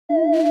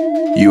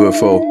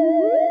UFO.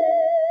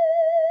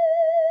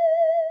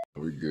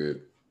 We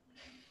good.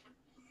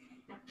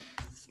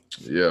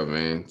 Yeah,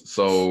 man.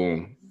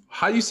 So,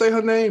 how you say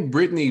her name?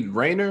 Brittany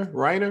Rayner?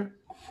 Rayner.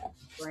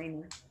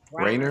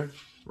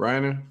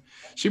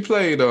 She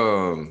played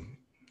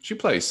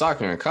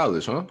soccer in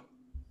college, huh?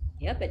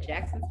 Yep, at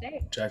Jackson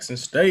State. Jackson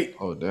State.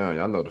 Oh, damn.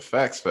 Y'all know the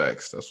facts.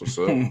 That's what's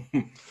up.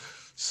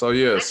 So,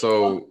 yeah.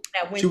 So,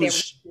 she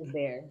was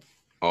there.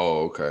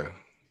 Oh, okay.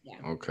 Yeah.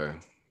 Okay.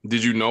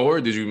 Did you know her?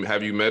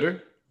 Have you met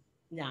her?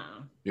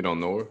 Nah. You don't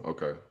know her?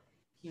 Okay.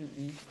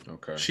 Mm-mm.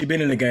 Okay. She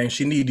been in the game.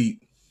 She knee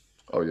deep.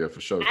 Oh yeah,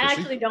 for sure. I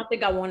actually don't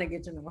think I want to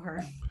get to know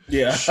her.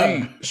 Yeah.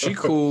 She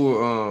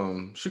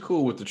cool. She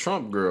cool with the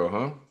Trump girl,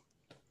 huh?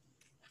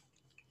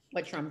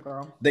 What Trump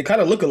girl? They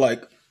kind of look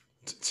alike.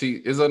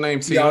 Is her name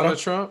Tiana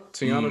Trump?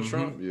 Tiana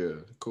Trump?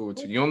 Yeah, cool.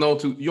 You don't know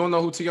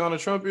who Tiana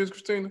Trump is,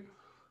 Christina?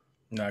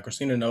 Nah,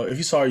 Christina, no. If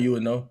you saw her, you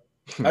would know.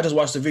 I just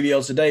watched the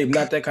video today.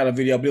 Not that kind of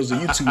video, but it was a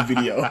YouTube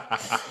video.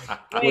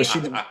 Where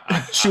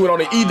she went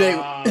on an E-date.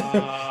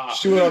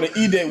 She went on an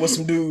E-date with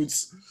some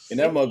dudes. And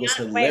that mug was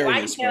hilarious. Wait, why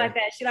you say like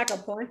that? She like a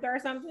porn star or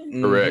something?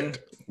 Mm-hmm. Correct.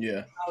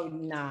 Yeah. Oh,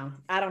 no.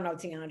 I don't know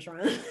Tiana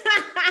Trump.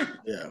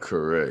 Yeah.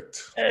 Correct.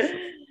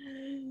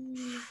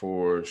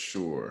 For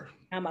sure.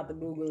 I'm about to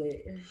Google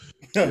it.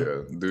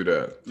 Yeah, do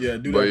that. Yeah,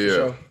 do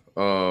that for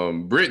sure.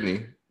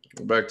 Brittany,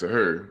 back to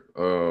her.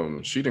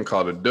 She didn't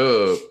call a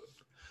dub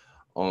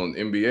on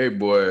NBA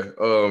boy.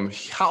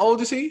 How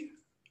old is he?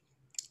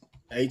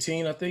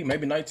 18, I think.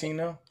 Maybe 19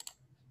 now.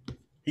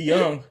 He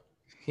young.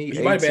 He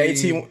 18. might be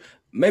 18.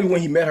 Maybe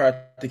when he met her,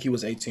 I think he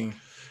was 18.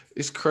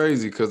 It's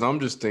crazy because I'm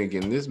just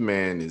thinking this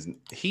man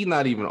he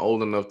not even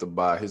old enough to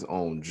buy his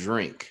own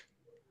drink.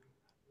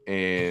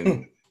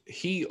 And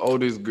he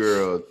owed this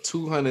girl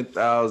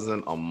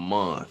 $200,000 a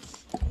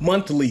month.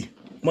 Monthly.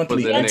 For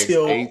the next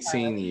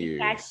 18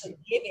 years. To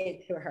give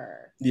it to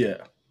her. Yeah.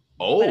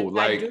 Oh,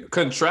 like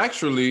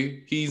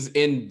contractually, he's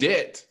in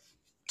debt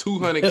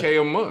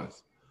 $200K a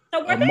month.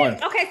 So were they okay?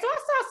 So I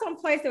saw some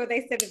place where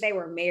they said that they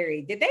were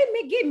married. Did they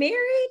get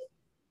married?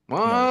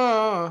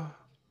 No.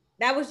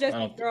 That was just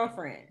his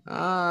girlfriend.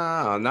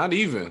 Not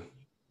even.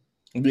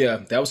 Yeah,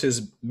 that was his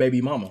baby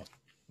mama.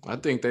 I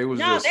think they was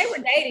they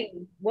were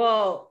dating.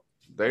 Well,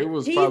 they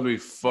was probably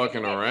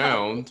fucking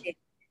around. Public.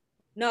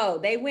 No,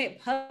 they went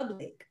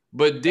public.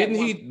 But didn't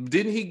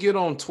he get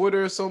on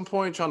Twitter at some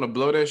point trying to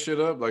blow that shit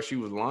up like she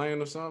was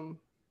lying or something?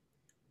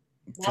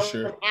 For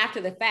sure.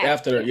 After the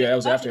fact. It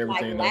was after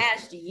everything. Like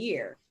last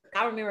year.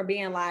 I remember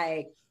being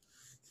like,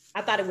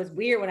 I thought it was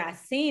weird when I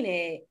seen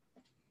it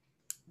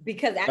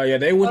because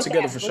they went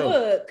together for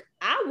sure.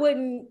 I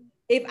wouldn't,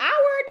 if I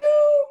were a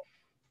dude,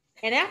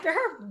 and after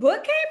her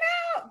book came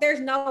out, there's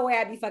no way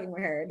I'd be fucking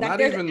with her. Like,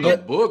 not even the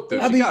book. She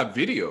got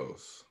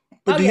videos.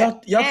 But do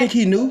y'all think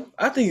he knew?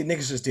 I think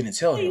niggas just didn't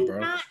tell him,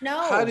 bro.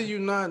 No. How do you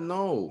not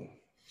know?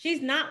 She's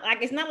not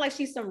like, it's not like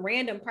she's some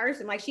random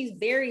person. Like she's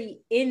very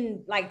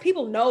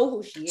people know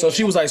who she is. So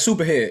she was like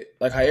Superhead,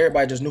 like how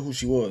everybody just knew who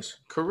she was.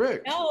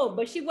 Correct. No,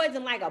 but she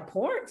wasn't like a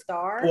porn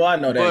star. Well, I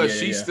know that. But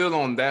she's still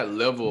on that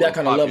level of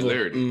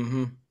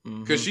popularity.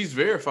 Because she's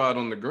verified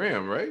on the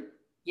gram, right?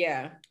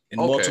 Yeah. And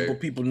multiple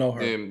people know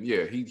her. And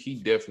yeah,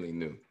 he definitely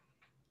knew.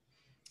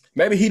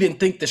 Maybe he didn't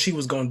think that she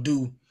was gonna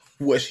do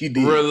what she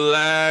did.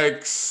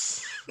 Relax.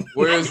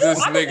 Where's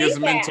this nigga's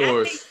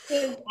mentors?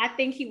 I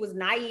think he was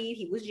naive.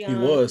 He was young. He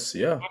was,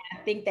 yeah. And I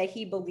think that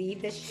he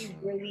believed that she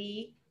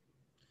really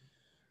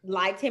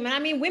liked him. And I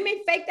mean,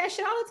 women fake that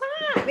shit all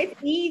the time.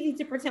 It's easy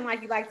to pretend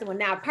like you like someone.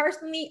 Now,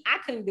 personally, I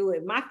couldn't do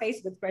it. My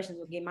facial expressions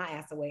would get my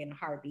ass away in a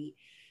heartbeat.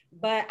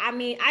 But I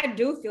mean, I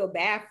do feel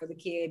bad for the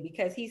kid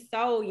because he's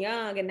so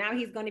young and now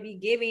he's going to be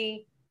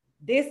giving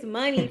this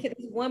money to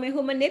this woman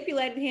who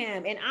manipulated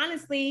him. And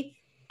honestly,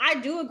 I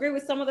do agree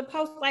with some of the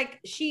posts. Like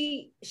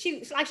she was kind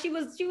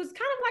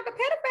of like a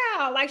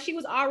pedophile. Like she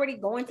was already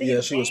going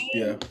to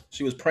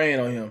she was preying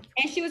on him.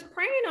 And she was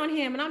preying on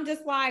him. And I'm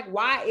just like,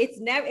 why?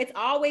 It's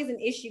always an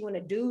issue when a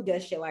dude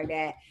does shit like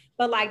that.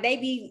 But like they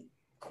be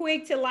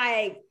quick to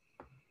like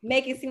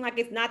make it seem like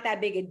it's not that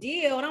big a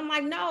deal. And I'm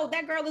like, no,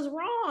 that girl is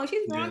wrong.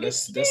 She's wrong. Yeah,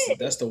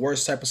 that's the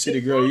worst type of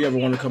city girl you ever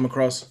want to come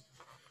across.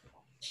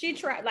 She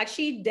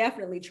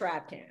definitely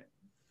trapped him.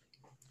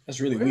 That's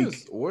really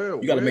weak.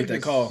 You got to make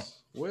that call.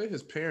 Where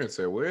his parents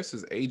at? Where's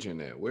his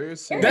agent at?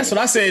 That's what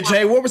I said,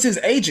 Jay. What was his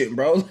agent,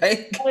 bro?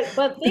 Like,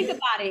 but think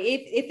about it.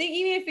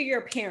 Even if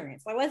your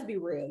parents, like, let's be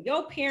real,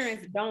 your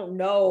parents don't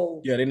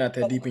know. Yeah, they're not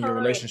that deep in your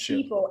relationship.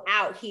 People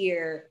out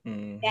here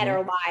that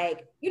are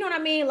like, you know what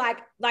I mean? Like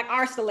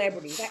our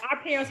celebrities. Like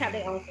our parents have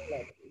their own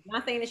celebrities.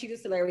 Not saying that she's a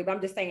celebrity, but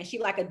I'm just saying she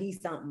like a D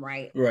something,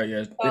 right? Right.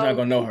 Yeah, they're not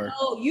gonna know her.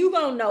 You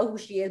gonna know who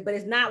she is, but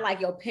it's not like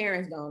your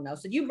parents gonna know.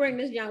 So you bring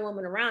this young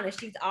woman around and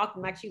she's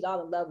acting like she's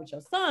all in love with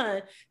your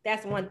son.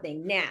 That's one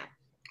thing. Now,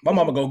 my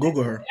mama gonna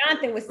Google her.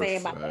 Jonathan was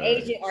saying about the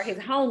agent or his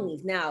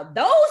homies. Now,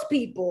 those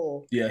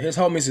people. Yeah, his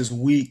homies is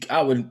weak.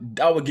 I would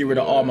get rid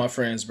of all my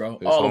friends, bro.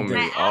 All of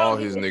them. All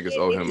his niggas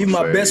owe him. Even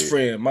my best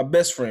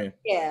friend.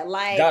 Yeah,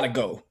 like gotta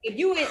go. If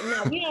you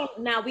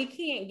we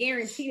can't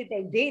guarantee that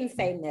they didn't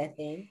say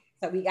nothing.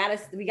 So we gotta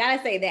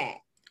say that.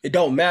 It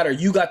don't matter.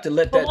 You got to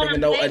let that nigga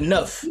know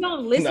enough. You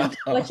don't listen to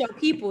what your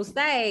people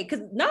say,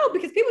 because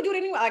people do it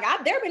anyway. Like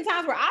there have been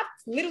times where I've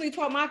literally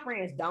told my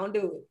friends, "Don't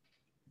do it.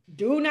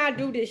 Do not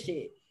do this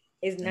shit.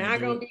 It's not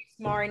gonna be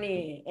smart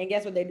in." And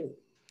guess what they do?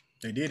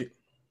 They did it.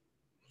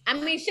 I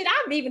mean, shit,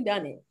 I've even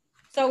done it.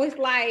 So it's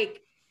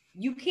like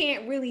you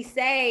can't really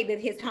say that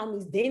his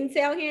homies didn't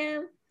tell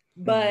him,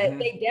 but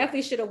they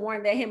definitely should have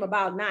warned him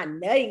about not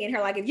nutting in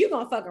her. Like, if you're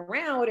gonna fuck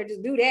around with her,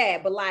 just do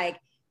that. But like,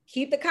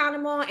 keep the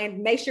condom on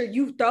and make sure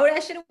you throw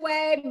that shit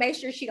away. Make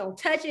sure she don't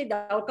touch it.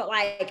 Don't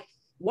like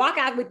walk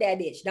out with that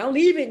bitch. Don't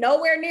leave it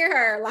nowhere near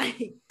her.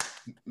 Like,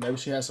 maybe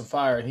she had some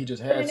fire and he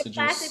just had to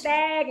plastic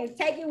bag and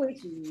take it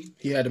with you.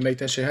 He had to make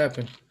that shit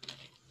happen.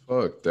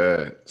 Fuck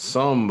that.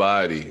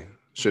 Somebody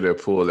should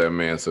have pulled that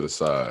man to the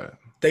side.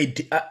 They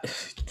did.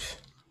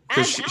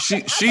 Because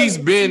she's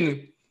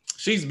been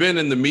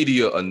in the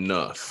media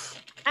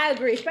enough. I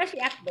agree, especially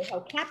after the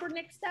whole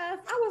Kaepernick stuff.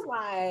 I was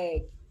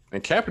like,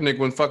 and Kaepernick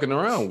wasn't fucking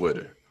around with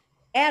her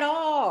at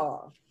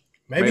all.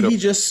 Maybe he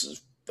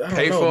just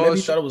maybe he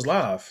thought it was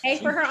live. Pay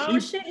for her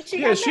own shit.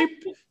 She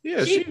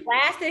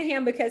blasted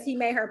him because he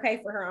made her pay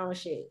for her own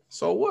shit.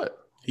 So what?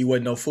 He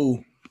wasn't no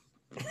fool.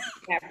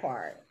 That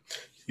part.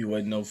 He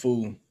wasn't no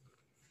fool,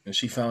 and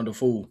she found a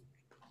fool.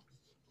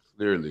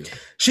 Clearly,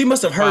 she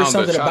must have heard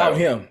something about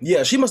him.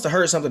 Yeah, she must have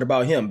heard something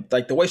about him.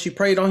 Like the way she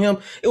preyed on him,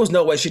 it was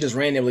no way she just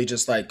randomly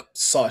just like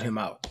sought him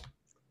out.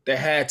 There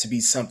had to be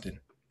something.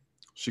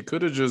 She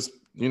could have just,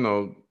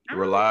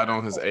 relied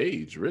on his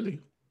age, really.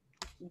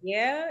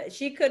 Yeah,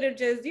 she could have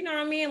just, you know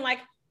what I mean? Like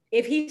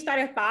if he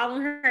started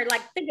following her,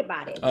 like think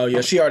about it. Oh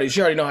yeah, she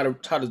already know how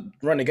to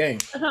run the game.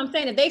 That's what I'm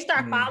saying. If they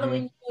start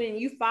following you and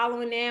you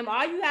following them,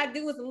 all you gotta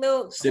do is a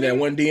little. See that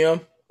one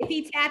DM. If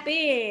he tap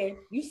in,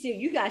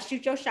 you gotta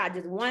shoot your shot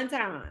just one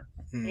time.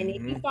 And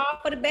if he fall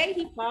for the bait,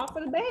 he fall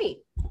for the bait.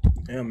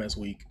 Damn, that's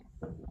weak.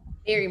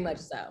 Very much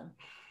so.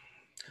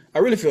 I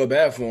really feel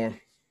bad for him.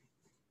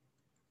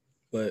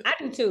 But I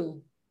do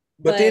too.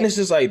 But then it's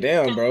just like,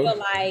 damn, bro.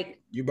 Like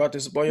you brought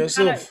this upon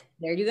yourself.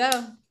 There you go.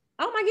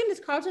 Oh my goodness,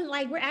 Carlton,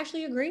 like we're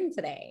actually agreeing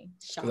today.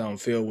 Because I don't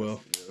feel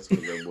well. Yeah, that's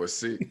what that boy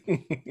sick.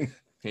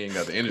 He ain't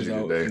got the energy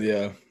today.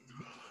 Yeah.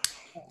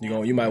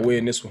 You might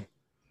win this one.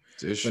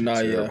 But nah,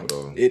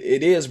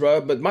 it is,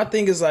 bro. But my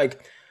thing is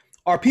like,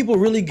 are people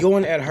really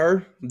going at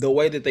her the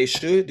way that they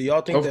should? Do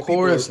y'all think? Of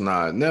course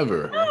not.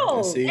 Never.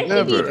 No,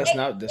 never. That's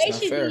not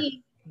fair.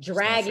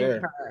 Dragging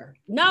her.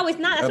 No, it's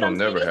not. That'll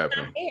never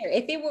happen.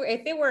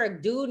 If it were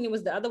a dude and it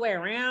was the other way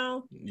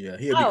around, yeah,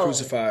 he'll be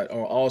crucified on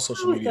all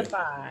social media.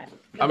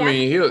 I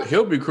mean,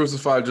 he'll be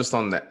crucified just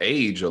on the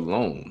age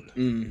alone.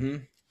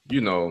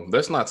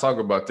 Let's not talk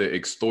about the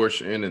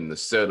extortion and the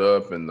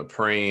setup and the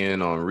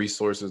preying on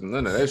resources.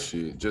 None of that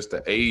shit. Just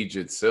the age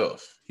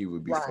itself, he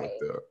would be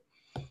fucked up.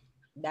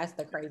 That's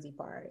the crazy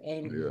part.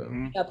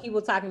 And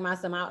people talking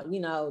about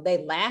they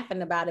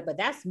laughing about it, but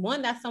that's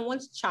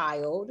someone's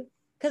child.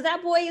 Because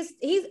that boy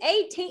he's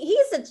 18.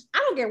 I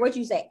don't care what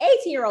you say.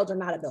 18-year-olds are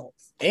not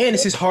adults. And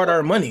it's his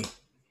hard-earned money.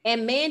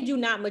 And men do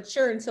not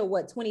mature until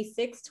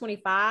 26,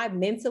 25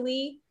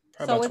 mentally.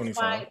 Probably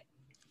 25.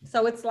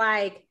 So it's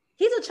like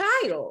he's a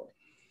child.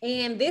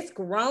 And this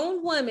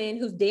grown woman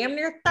who's damn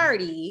near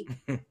 30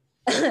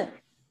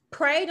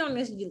 preyed on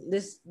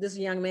this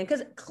young man,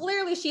 because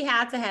clearly she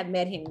had to have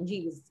met him when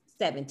he was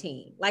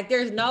 17. Like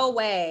there's no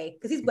way,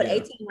 because he's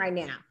 18 right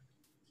now.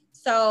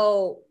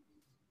 So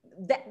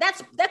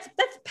that's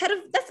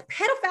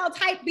pedophile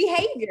type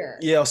behavior.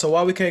 Yeah, so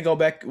why we can't go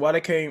back? Why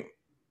they can't do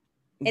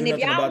and if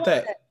nothing y'all about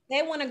that?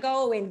 They want to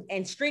go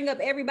and string up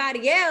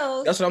everybody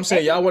else. That's what I'm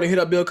saying. Y'all want to hit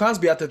up Bill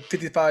Cosby after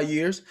 55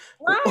 years.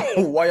 Right.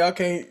 Why y'all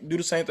can't do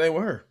the same thing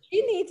with her?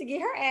 She needs to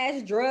get her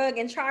ass drugged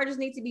and charges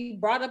need to be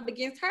brought up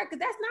against her, because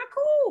that's not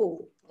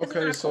cool.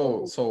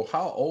 So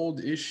how old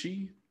is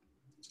she?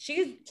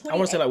 She's 28. I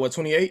want to say like what,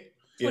 28?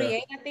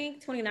 28, I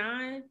think,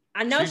 29.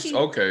 I know she's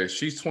okay.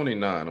 She's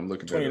 29. I'm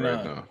looking at it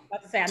right now.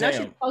 About to say, I know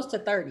she's close to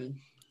 30.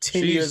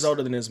 10 years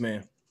older than this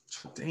man.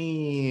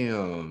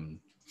 Damn.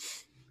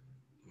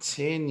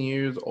 10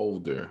 years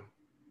older.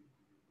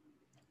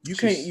 You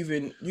can't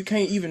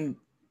even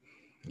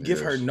give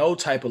her no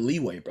type of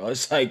leeway, bro.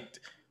 It's like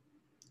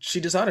she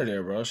just out of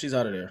there, bro. She's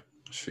out of there.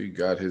 She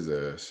got his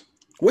ass.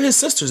 Where his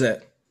sisters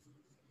at?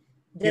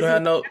 You don't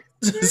have no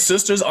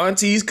sisters,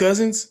 aunties,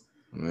 cousins?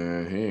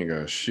 Man, he ain't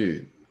got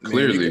shit.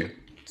 Clearly.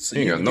 So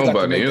he ain't got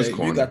nobody in his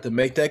corner. You got to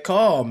make that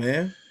call,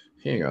 man.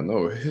 He ain't got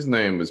no. His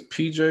name is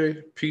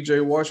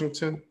PJ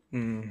Washington.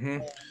 Mm-hmm.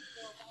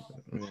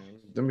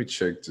 Let me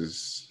check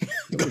this.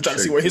 Go try to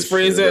see where his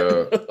friends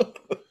at.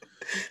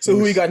 So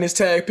who he got in his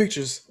tag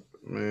pictures?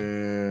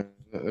 Man,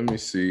 let me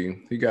see.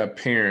 He got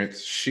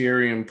parents,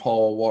 Sherry and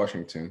Paul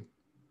Washington.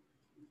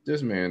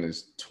 This man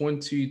is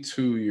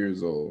 22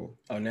 years old.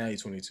 Oh, now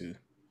he's 22.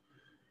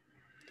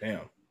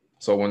 Damn.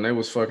 So when they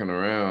was fucking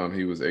around,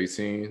 he was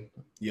 18.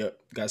 Yep,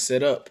 got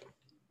set up.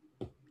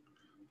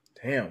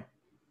 Damn.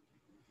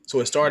 So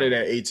it started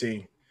at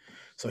 18.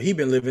 So he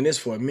been living this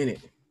for a minute.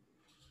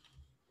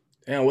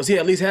 Damn, was he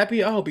at least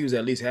happy? I hope he was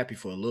at least happy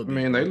for a little I bit.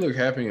 mean, they look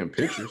happy in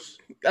pictures.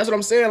 That's what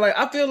I'm saying. Like,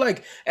 I feel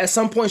like at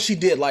some point she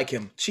did like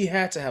him. She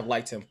had to have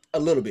liked him a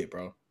little bit,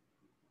 bro.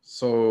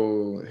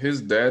 So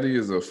his daddy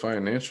is a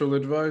financial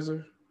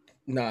advisor?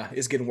 Nah,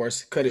 it's getting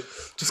worse. Cut it.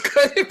 Just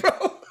cut it, bro.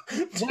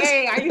 Just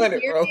Wait, are you cut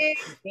it, bro. serious?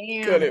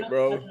 Damn. Cut it, that's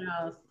bro. something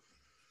else.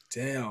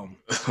 Damn.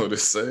 What to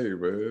say,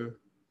 man?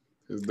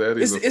 His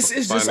daddy's It's a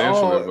just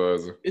financial all-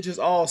 advisor. It's just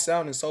all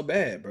sounding so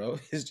bad, bro.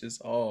 It's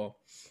just all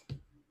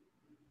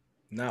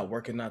not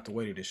working out the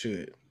way that it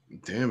should.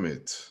 Damn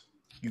it.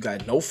 You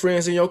got no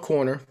friends in your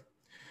corner.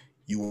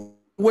 You were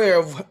aware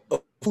of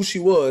who she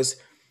was.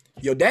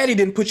 Your daddy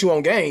didn't put you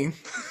on game.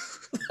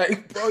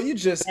 Like, bro, you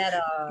just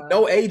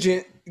no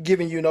agent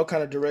giving you no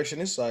kind of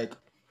direction. It's like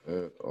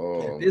at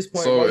this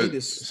point, so bro,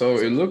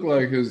 it looked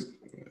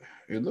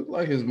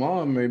like his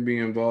mom may be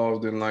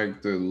involved in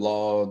like the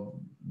law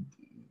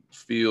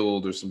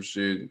field or some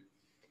shit.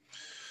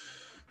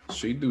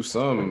 She do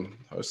something.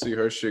 I see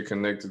her shit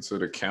connected to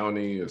the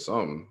county or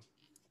something.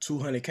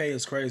 $200K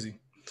is crazy.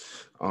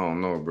 I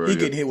don't know, bro. He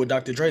getting hit with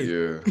Dr. Dre.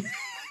 Yeah.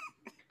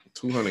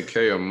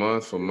 $200K a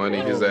month for money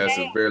his ass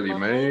is barely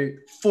made.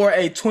 For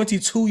a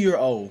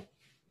 22-year-old.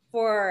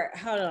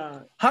 Hold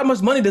on. How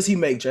much money does he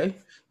make, Jay?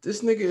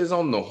 This nigga is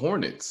on the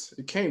Hornets.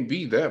 It can't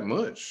be that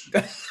much.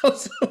 That's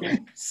what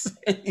I'm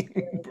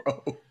saying,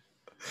 bro.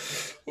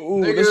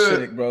 Ooh, Nigga, let's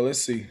check, bro.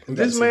 Let's see.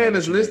 This man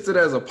is listed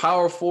as a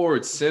power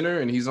forward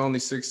center, and he's only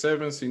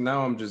 6'7". See,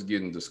 now I'm just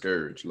getting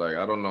discouraged. Like,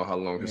 I don't know how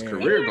long his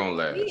career gonna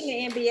last. He's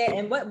in the NBA,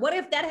 and what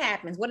if that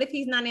happens? What if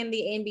he's not in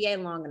the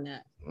NBA long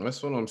enough?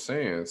 That's what I'm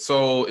saying.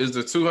 So, is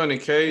the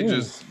 200K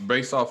just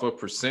based off a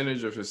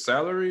percentage of his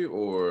salary,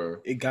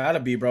 or It gotta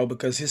be, bro,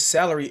 because his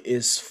salary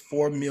is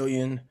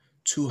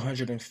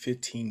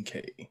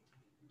 $4,215,000.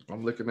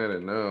 I'm looking at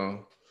it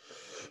now.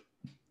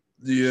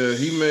 Yeah,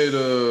 he made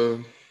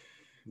 $4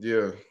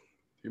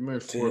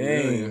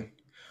 million.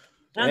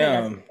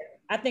 Damn.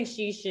 I think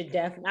she should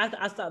definitely.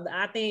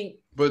 I think.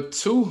 But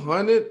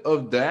 200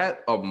 of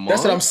that a month.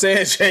 That's what I'm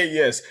saying, Jay.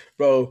 Yes,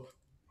 bro.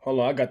 Hold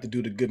on, I got to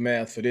do the good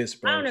math for this,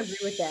 bro. I don't agree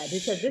with that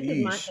because this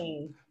is my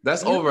thing.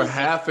 That's over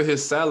half of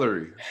his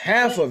salary.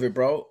 Half of it,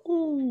 bro.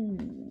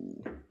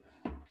 Ooh.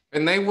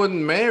 And they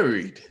wasn't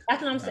married.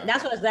 That's what I'm saying.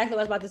 That's exactly what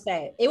I was about to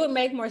say. It would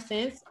make more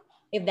sense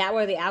if that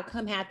were the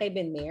outcome had they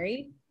been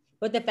married.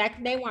 But the fact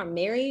that they weren't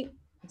married,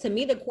 to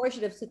me, the court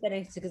should have took that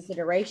into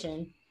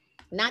consideration.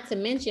 Not to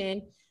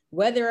mention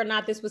whether or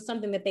not this was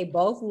something that they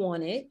both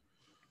wanted,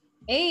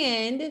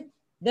 and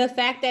the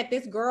fact that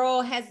this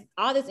girl has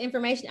all this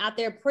information out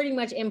there pretty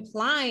much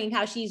implying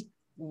how she's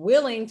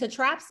willing to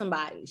trap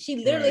somebody. She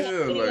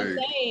literally has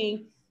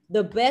saying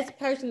the best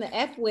person to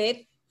F with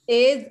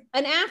is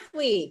an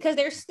athlete because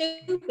they're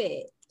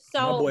stupid.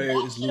 So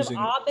that should have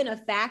all been a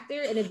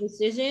factor in a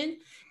decision.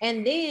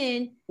 And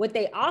then what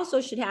they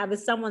also should have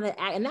is someone that,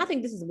 and I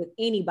think this is with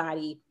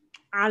anybody,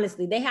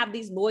 honestly, they have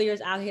these lawyers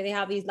out here. They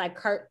have these like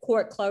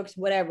court clerks,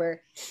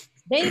 whatever.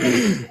 They need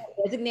to be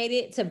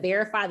designated to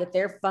verify that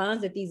their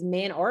funds, that these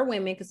men or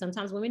women, because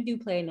sometimes women do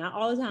play, not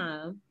all the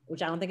time,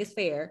 which I don't think is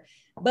fair,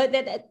 but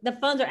that the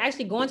funds are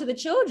actually going to the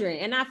children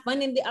and not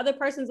funding the other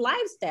person's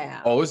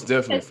lifestyle. Oh, it's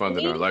definitely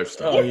funding her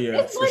lifestyle. Oh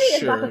yeah, for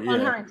sure.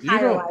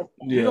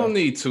 You don't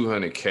need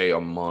 200K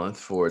a month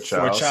for a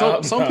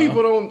child. Some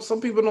people don't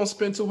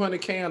spend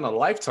 200K on a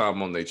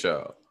lifetime on their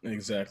child.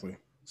 Exactly.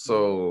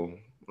 So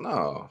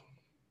hell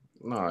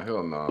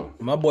no.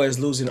 My boy is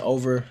losing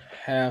over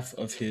half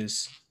of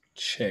his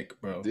check,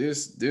 bro.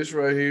 This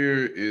right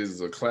here is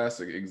a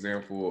classic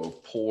example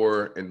of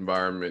poor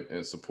environment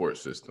and support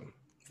system.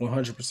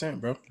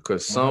 100%, bro.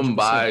 Because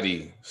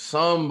somebody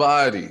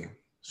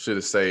should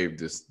have saved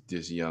this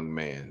young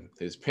man.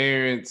 His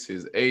parents,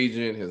 his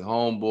agent, his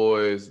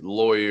homeboys,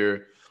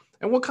 lawyer.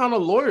 And what kind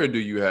of lawyer do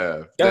you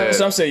have?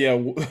 Some say,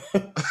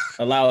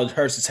 allowed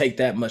her to take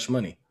that much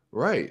money.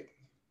 Right.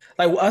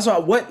 Like, I saw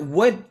what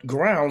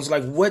grounds,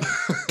 like what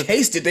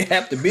case did they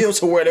have to build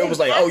to where it was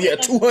like,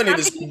 200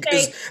 is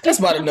that's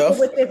about enough.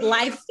 With this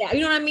lifestyle,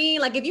 you know what I mean?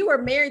 Like if you were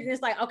married and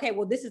it's like, okay,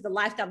 well, this is the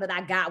lifestyle that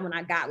I got when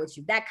I got with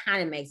you. That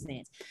kind of makes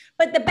sense.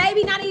 But the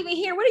baby not even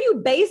here. What are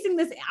you basing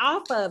this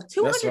off of?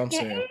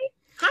 200K?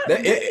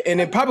 And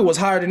it probably was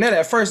higher than that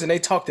at first, and they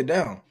talked it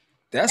down.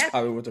 That's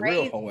probably what the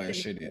real whole ass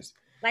shit is.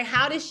 Like,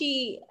 how does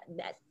she?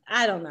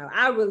 I don't know.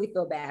 I really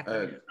feel bad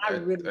for him.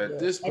 At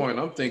this point,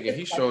 I'm thinking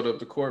he showed up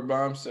to court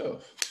by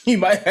himself. He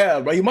might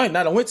have, but he might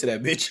not have went to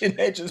that bitch and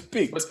that just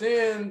picked. But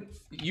then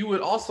you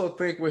would also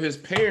think with his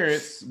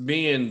parents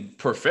being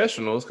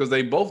professionals, because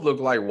they both look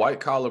like white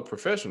collar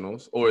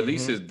professionals, or at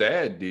least his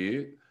dad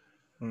did.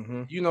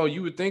 Mm-hmm. You know,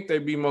 you would think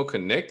they'd be more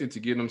connected to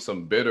get him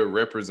some better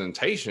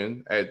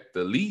representation at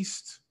the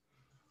least.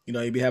 You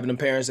know, he'd be having them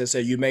parents that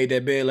say you made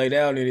that bed lay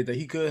down and anything.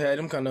 He could have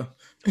them kind of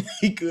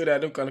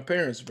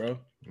parents, bro.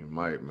 He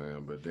might,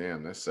 man, but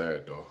damn, that's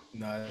sad though.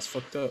 Nah, that's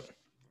fucked up.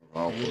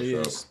 All it really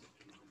is.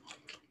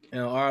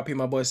 And RIP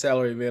my boy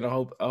Salary, man. I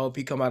hope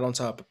he come out on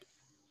top.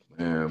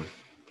 Man,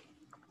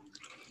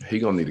 he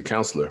gonna need a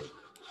counselor.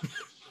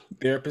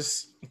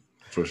 Therapist.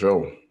 For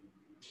sure.